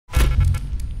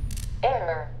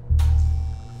Error.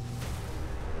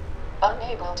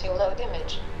 Unable to load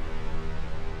image.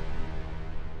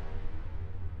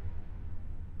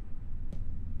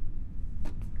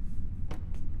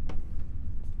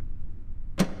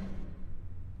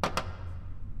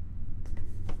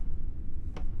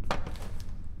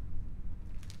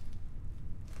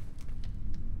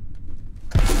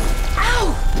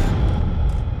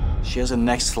 She has a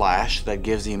neck slash that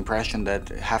gives the impression that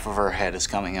half of her head is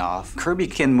coming off. Kirby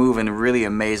can move in really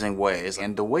amazing ways,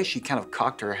 and the way she kind of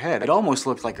cocked her head, it almost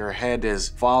looks like her head is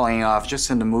falling off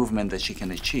just in the movement that she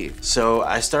can achieve. So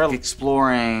I started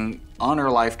exploring on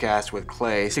her life cast with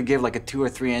clay to give like a 2 or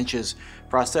 3 inches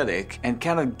prosthetic and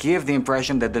kind of give the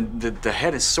impression that the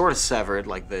head is sort of severed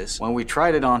like this. When we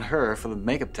tried it on her for the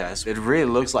makeup test, it really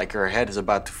looks like her head is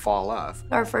about to fall off.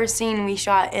 Our first scene we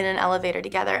shot in an elevator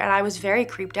together, and I was very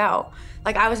creeped out.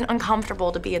 Like, I was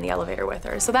uncomfortable to be in the elevator with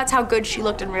her. So that's how good she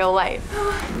looked in real life.